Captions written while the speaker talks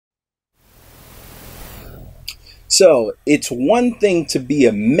So it's one thing to be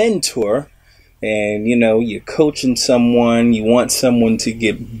a mentor and you're coaching someone, you want someone to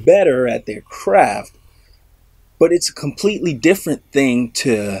get better at their craft, but it's a completely different thing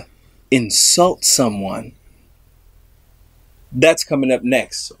to insult someone. That's coming up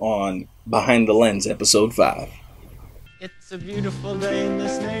next on Behind the Lens, episode 5. It's a beautiful day in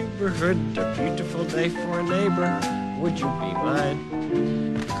this neighborhood, a beautiful day for a neighbor. Would you be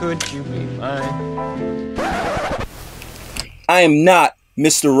mine? Could you be mine? I am not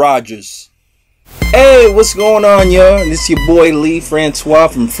Mr. Rogers. Hey, what's going on, y'all? This is your boy Lee Francois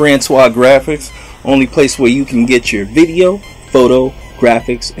from Francois Graphics, only place where you can get your video, photo,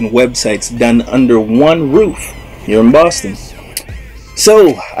 graphics, and websites done under one roof here in Boston.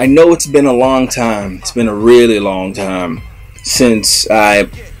 So, I know it's been a long time. It's been a really long time since I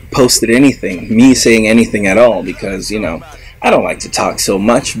posted anything, me saying anything at all, because, I don't like to talk so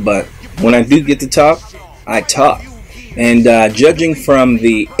much, but when I do get to talk, I talk. And judging from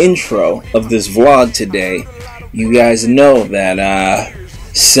the intro of this vlog today, you guys know that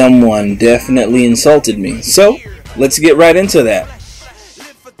someone definitely insulted me. So, let's get right into that.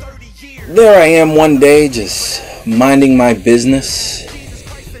 There I am one day just minding my business,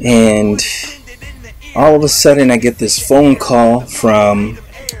 and all of a sudden I get this phone call from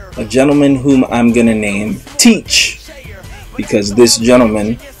a gentleman whom I'm gonna name Teach, because this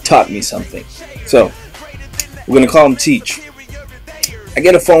gentleman taught me something. So we're gonna call him Teach. I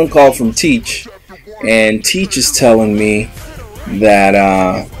get a phone call from Teach, and Teach is telling me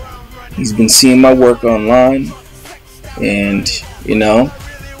that he's been seeing my work online, and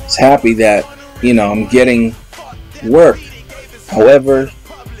he's happy that I'm getting work. However,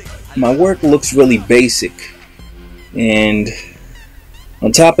 my work looks really basic, and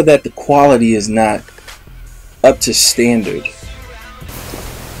on top of that, the quality is not up to standard.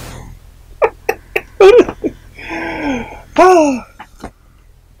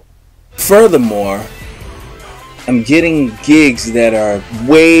 Furthermore, I'm getting gigs that are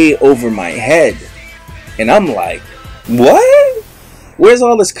way over my head, and I'm like, what? Where's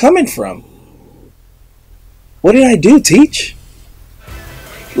all this coming from? What did I do, Teach?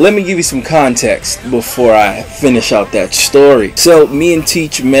 Let me give you some context before I finish out that story. So, me and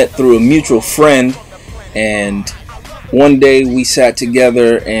Teach met through a mutual friend, and one day we sat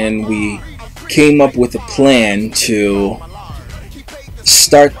together and we came up with a plan to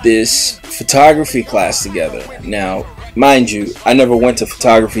start this photography class together. Now, mind you, I never went to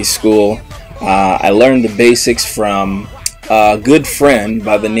photography school. I learned the basics from a good friend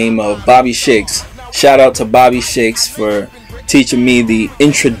by the name of Bobby Shakes. Shout out to Bobby Shakes for teaching me the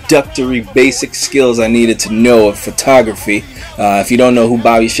introductory basic skills I needed to know of photography. If you don't know who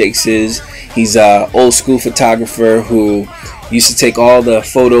Bobby Shakes is, he's an old school photographer who used to take all the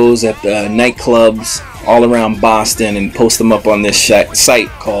photos at the nightclubs all around Boston and post them up on this site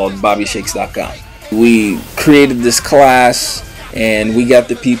called BobbyShakes.com. We created this class and we got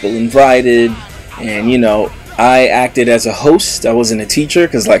the people invited, and I acted as a host. I wasn't a teacher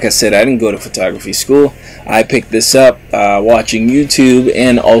because, like I said, I didn't go to photography school. I picked this up watching YouTube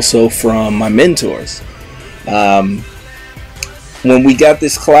and also from my mentors. When we got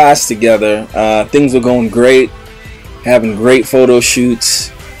this class together, things were going great, having great photo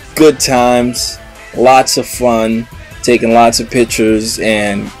shoots, good times, lots of fun, taking lots of pictures,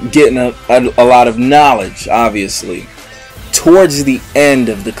 and getting a lot of knowledge, obviously. Towards the end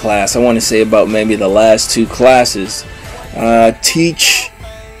of the class, I want to say about maybe the last 2 classes, Teach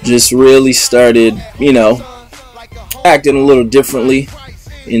just really started, acting a little differently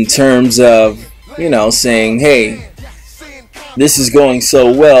in terms of, saying, hey, this is going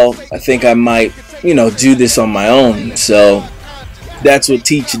so well, I think I might, do this on my own. So that's what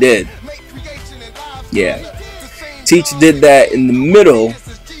Teach did. Yeah. Teach did that in the middle,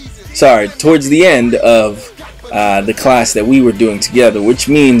 towards the end of the class that we were doing together, which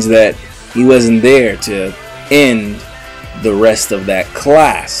means that he wasn't there to end the rest of that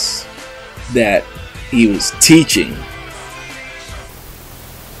class that he was teaching.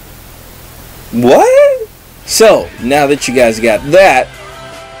 What? So, now that you guys got that,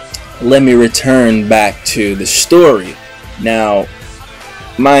 let me return back to the story. Now,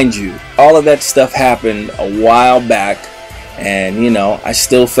 mind you, all of that stuff happened a while back, and I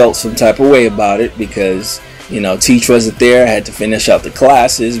still felt some type of way about it because Teach wasn't there. I had to finish out the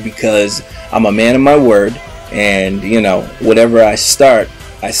classes because I'm a man of my word, and whatever I start,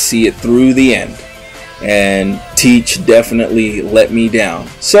 I see it through the end, and Teach definitely let me down.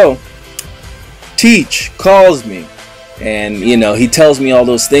 So Teach calls me, and he tells me all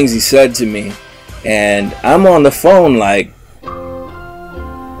those things he said to me, and I'm on the phone like,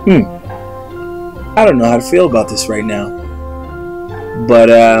 I don't know how to feel about this right now. But,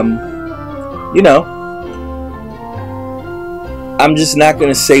 you know, I'm just not going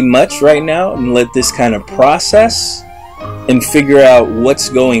to say much right now and let this kind of process and figure out what's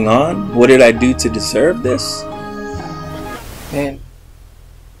going on. What did I do to deserve this? Man,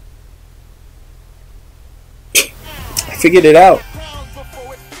 I figured it out.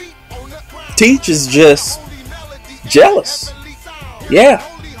 Teach is just jealous. Yeah,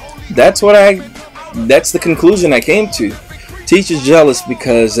 that's the conclusion I came to. Teach is jealous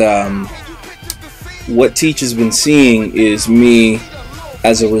because what Teach has been seeing is me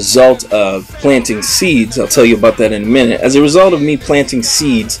as a result of planting seeds. I'll tell you about that in a minute. As a result of me planting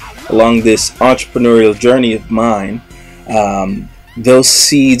seeds along this entrepreneurial journey of mine, those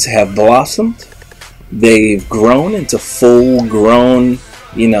seeds have blossomed. They've grown into full-grown,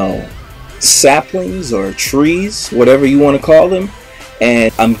 you know, saplings or trees, whatever you want to call them,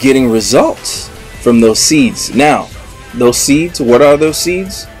 and I'm getting results from those seeds. Now, those seeds, what are those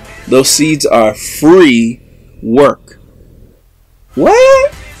seeds? Those seeds are free work.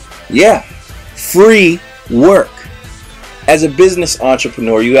 What? Yeah, free work. As a business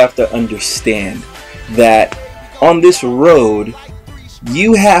entrepreneur, you have to understand that on this road,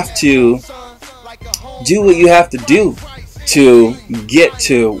 you have to do what you have to do to get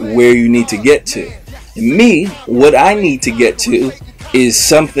to where you need to get to. And me, what I need to get to is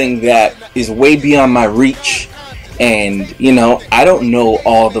something that is way beyond my reach. And, you know, I don't know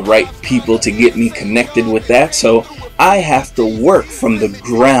all the right people to get me connected with that. So I have to work from the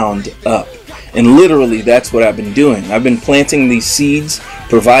ground up. And literally, that's what I've been doing. I've been planting these seeds,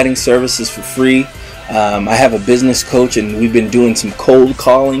 providing services for free. I have a business coach, and we've been doing some cold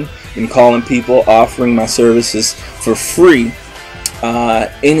calling and calling people, offering my services for free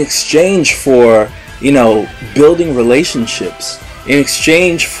in exchange for, you know, building relationships, in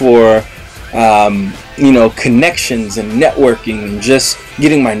exchange for, you know, connections and networking and just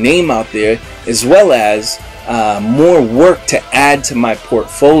getting my name out there, as well as more work to add to my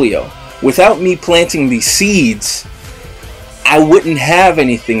portfolio. Without me planting these seeds, I wouldn't have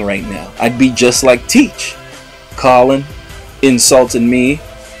anything right now. I'd be just like Teach, calling, insulting me,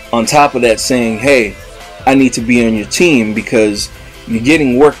 on top of that saying, hey, I need to be on your team because you're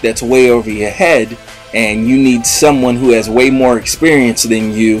getting work that's way over your head and you need someone who has way more experience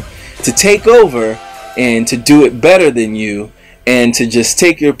than you to take over and to do it better than you and to just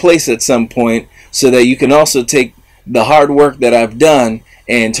take your place at some point so that you can also take the hard work that I've done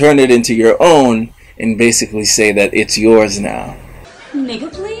and turn it into your own and basically say that it's yours now. Nigga,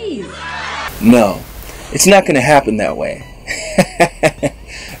 please. No, it's not going to happen that way.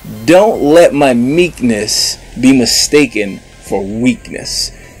 Don't let my meekness be mistaken for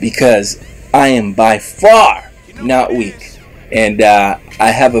weakness, because I am by far not weak, and I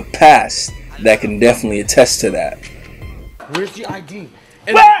have a past that can definitely attest to that. Where's the ID?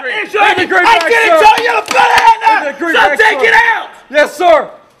 Where is your ID? I didn't tell you to put it in there! So take it out! Yes, sir!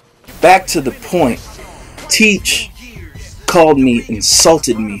 Back to the point. Teach called me,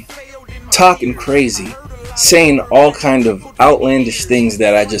 insulted me, talking crazy, saying all kind of outlandish things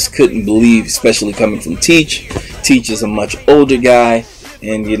that I just couldn't believe, especially coming from Teach. Teach is a much older guy,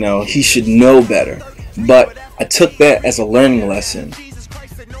 and you know, he should know better. But I took that as a learning lesson.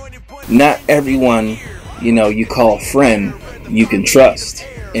 Not everyone, you know, you call friend, you can trust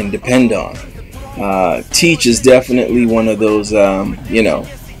and depend on. Teach is definitely one of those, you know,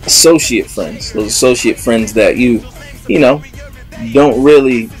 associate friends. Those associate friends that you know, don't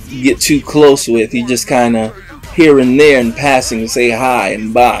really get too close with. You just kind of here and there in passing say hi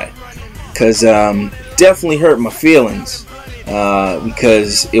and bye. Because definitely hurt my feelings.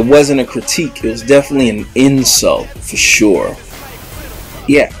 Because it wasn't a critique. It was definitely an insult for sure.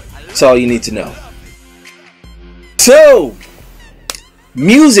 Yeah, that's all you need to know. So,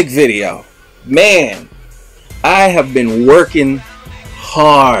 music video. Man, I have been working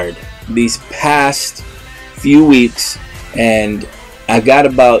hard these past few weeks, and I got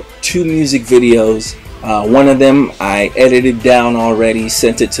about 2 music videos. One of them I edited down already,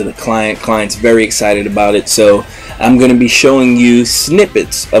 sent it to the client. Client's very excited about it, so I'm going to be showing you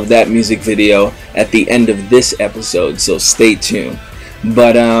snippets of that music video at the end of this episode, so stay tuned.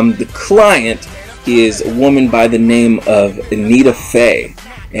 But the client is a woman by the name of Anita Faye,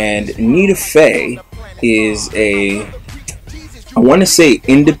 and Anita Faye is a, I want to say,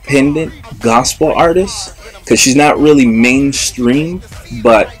 independent gospel artist, because she's not really mainstream,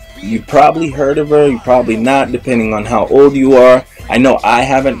 but you probably heard of her, you probably not, depending on how old you are. I know I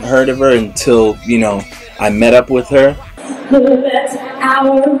haven't heard of her until, you know, I met up with her. Let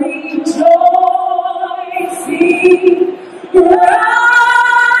our rejoicing rise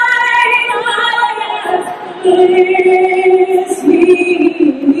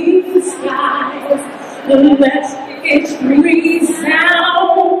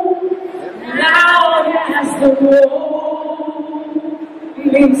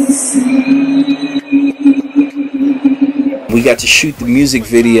things to see. We got to shoot the music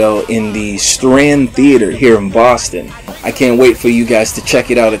video in the Strand Theater here in Boston. I can't wait for you guys to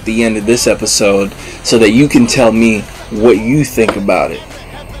check it out at the end of this episode so that you can tell me what you think about it.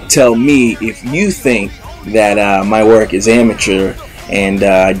 Tell me if you think that my work is amateur and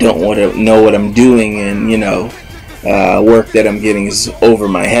I don't want to know what I'm doing, and, you know, work that I'm getting is over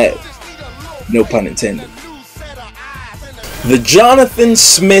my head. No pun intended. The Jonathan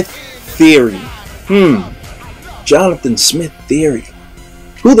Smith Theory. Jonathan Smith Theory.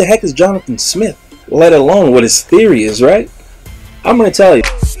 Who the heck is Jonathan Smith? Let alone what his theory is, right? I'm going to tell you.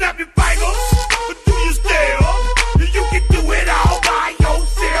 Snap your fingers, but do you still? You can do it all by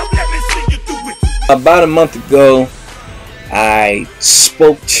yourself. Let me see you do it. About a month ago, I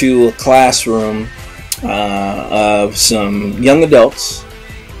spoke to a classroom of some young adults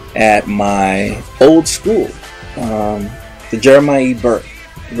at my old school, the Jeremiah E. Burke.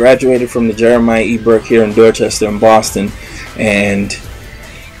 I graduated from the Jeremiah E. Burke here in Dorchester in Boston, and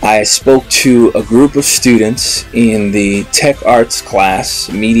I spoke to a group of students in the tech arts class,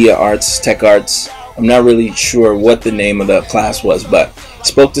 media arts, tech arts. I'm not really sure what the name of the class was, but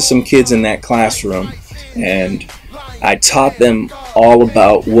spoke to some kids in that classroom, and I taught them all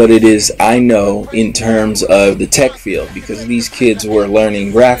about what it is I know in terms of the tech field, because these kids were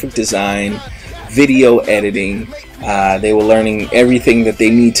learning graphic design, video editing. They were learning everything that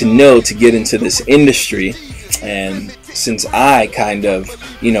they need to know to get into this industry. And since I kind of,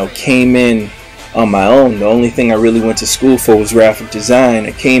 you know, came in on my own, the only thing I really went to school for was graphic design.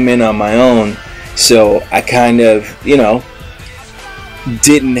 I came in on my own, so I kind of, you know,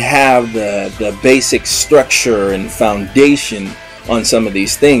 didn't have the basic structure and foundation on some of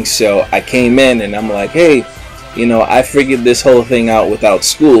these things. So I came in and I'm like, hey, you know, I figured this whole thing out without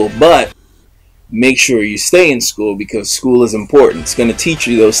school, but make sure you stay in school because school is important. It's going to teach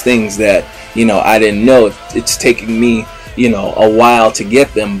you those things that, you know, I didn't know. It's taking me, you know, a while to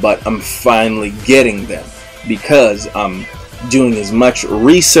get them, but I'm finally getting them because I'm doing as much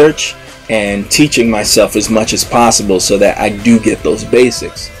research and teaching myself as much as possible so that I do get those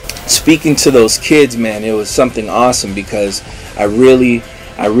basics. Speaking to those kids, man, it was something awesome because I really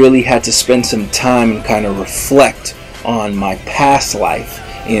had to spend some time and kind of reflect on my past life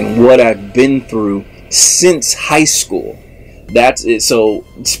and what I've been through since high school. That's it. So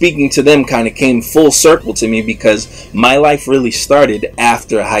speaking to them kind of came full circle to me because my life really started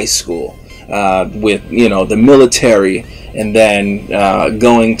after high school, with, you know, the military, and then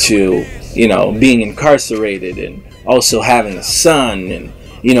going to, you know, being incarcerated, and also having a son, and,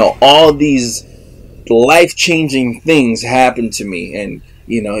 you know, all these life-changing things happened to me, and,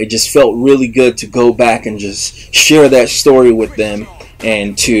 you know, it just felt really good to go back and just share that story with them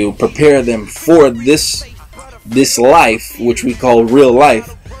and to prepare them for this life, which we call real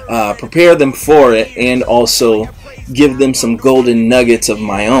life, prepare them for it, and also give them some golden nuggets of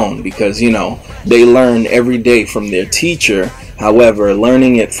my own, because, you know, they learn every day from their teacher. However,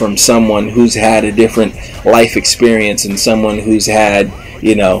 learning it from someone who's had a different life experience and someone who's had,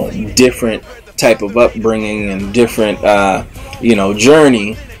 you know, different type of upbringing and different, you know,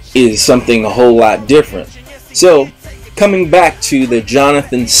 journey is something a whole lot different. So, coming back to the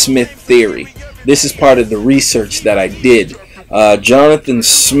Jonathan Smith theory, this is part of the research that I did. Jonathan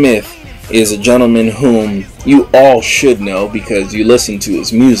Smith is a gentleman whom you all should know because you listen to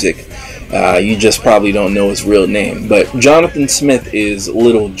his music. You just probably don't know his real name. But Jonathan Smith is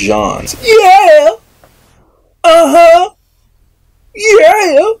Little John. Yeah! Uh-huh!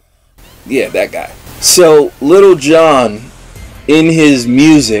 Yeah! Yeah, that guy. So, Little John, in his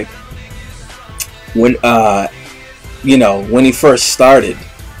music, when, you know, when he first started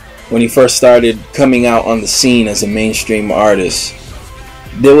coming out on the scene as a mainstream artist,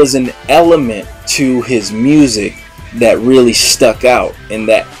 there was an element to his music that really stuck out, and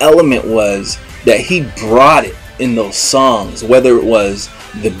that element was that he brought it in those songs, whether it was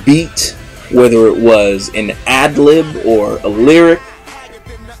the beat, whether it was an ad-lib or a lyric,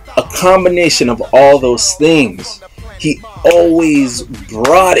 a combination of all those things. He always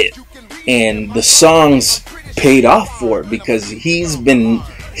brought it, and the songs paid off for it because he's been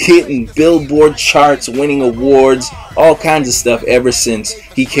hitting Billboard charts, winning awards, all kinds of stuff ever since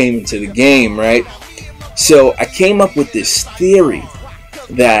he came into the game, right? So I came up with this theory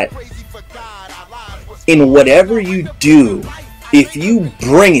that in whatever you do, if you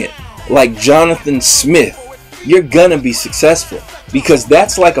bring it like Jonathan Smith, you're gonna be successful, because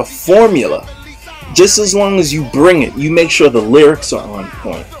that's like a formula. Just as long as you bring it, you make sure the lyrics are on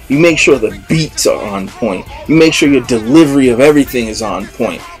point, you make sure the beats are on point, you make sure your delivery of everything is on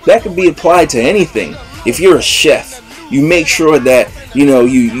point. That could be applied to anything. If you're a chef, you make sure that You know,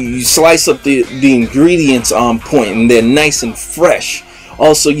 you slice up the ingredients on point and they're nice and fresh.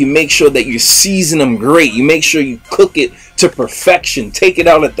 Also, you make sure that you season them great. You make sure you cook it to perfection. Take it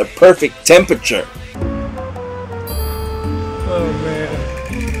out at the perfect temperature. Oh, man.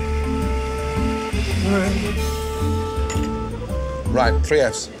 Right, 3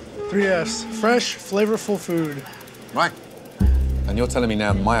 Fs. 3 Fs. Fresh, flavorful food. Right. And you're telling me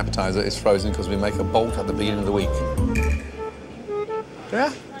now my appetizer is frozen because we make a bulk at the beginning of the week.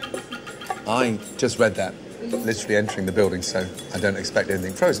 Yeah? I just read that, literally entering the building, so I don't expect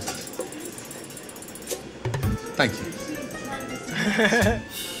anything frozen. Thank you.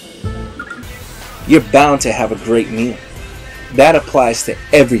 You're bound to have a great meal. That applies to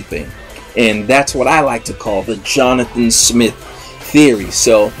everything. And that's what I like to call the Jonathan Smith theory.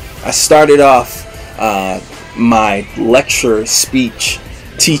 So I started off my lecture speech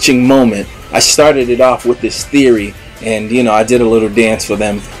teaching moment. I started it off with this theory, and you know, I did a little dance for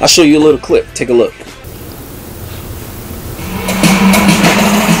them. I'll show you a little clip. Take a look.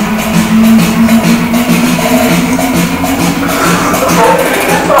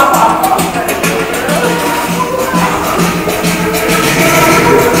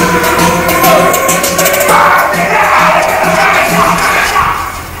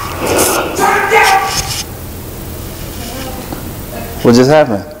 What just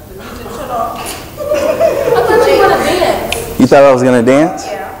happened? You thought I was gonna dance?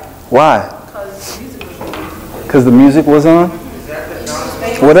 Yeah. Why? Because the music was on?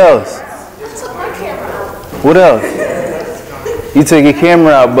 What else? What else? You took your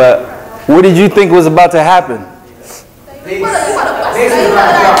camera out, but what did you think was about to happen? You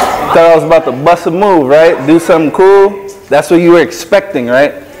thought I was about to bust a move, right? Do something cool? That's what you were expecting,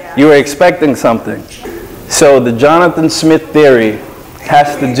 right? You were expecting something. So the Jonathan Smith theory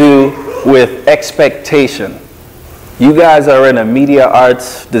has to do with expectation. You guys are in a media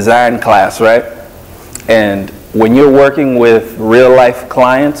arts design class, right? And when you're working with real life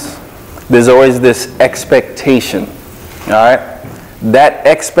clients, there's always this expectation, all right? That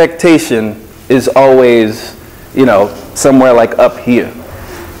expectation is always, you know, somewhere like up here.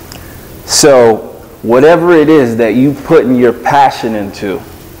 So whatever it is that you put your passion into,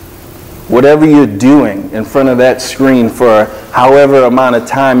 whatever you're doing in front of that screen for however amount of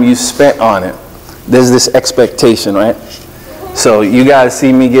time you spent on it, there's this expectation, right? So you guys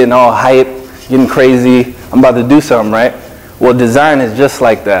see me getting all hype, getting crazy, I'm about to do something, right? Well, design is just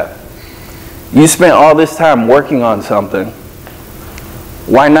like that. You spent all this time working on something.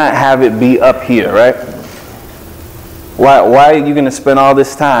 Why not have it be up here, right? Why are you going to spend all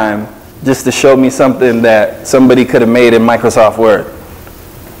this time just to show me something that somebody could have made in Microsoft Word?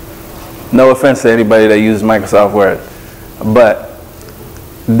 No offense to anybody that uses Microsoft Word, but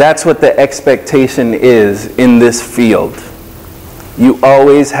that's what the expectation is in this field. You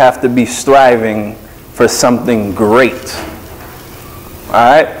always have to be striving for something great. All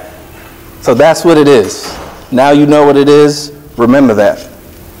right? So that's what it is. Now you know what it is. Remember that.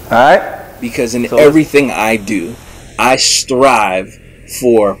 All right? Because in everything I do, I strive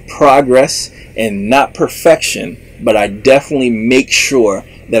for progress and not perfection, but I definitely make sure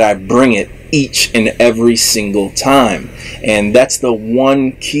that I bring it each and every single time. And that's the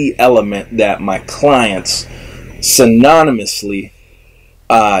one key element that my clients synonymously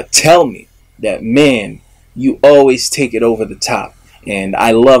tell me that, man, you always take it over the top. And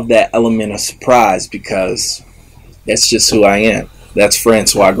I love that element of surprise because that's just who I am. That's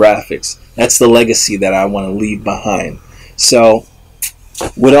Francois Graphics. That's the legacy that I want to leave behind. So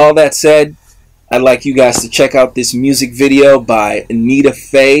with all that said, I'd like you guys to check out this music video by Anita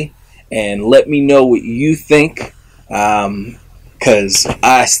Faye and let me know what you think, because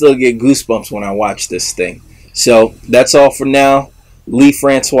I still get goosebumps when I watch this thing. So that's all for now. Lee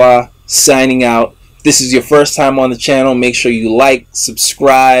Francois signing out. If this is your first time on the channel, make sure you like,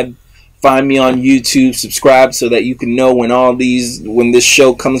 subscribe, find me on YouTube, subscribe so that you can know when this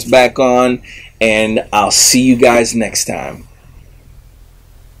show comes back on, and I'll see you guys next time.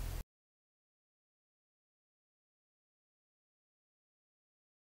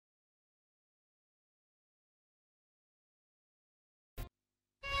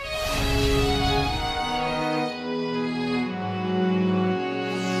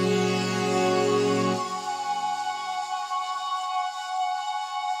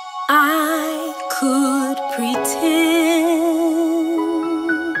 I could pretend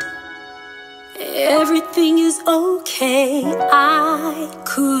everything is okay. I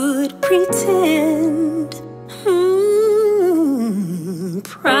could pretend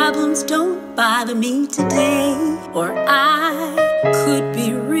problems don't bother me today. Or I could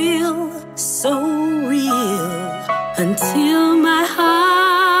be real, so real, until until my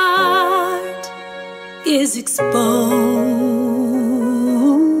heart is exposed.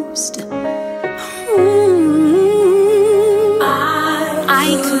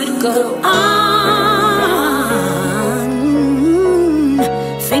 I could go on,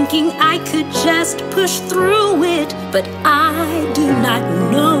 thinking I could just push through it, but I do not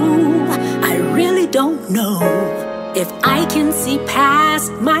know, I really don't know. If I can see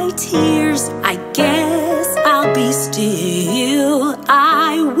past my tears, I guess I'll be still.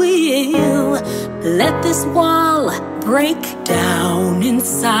 I will let this wall break down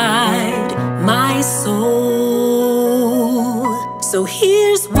inside my soul. So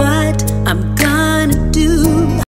here's what I'm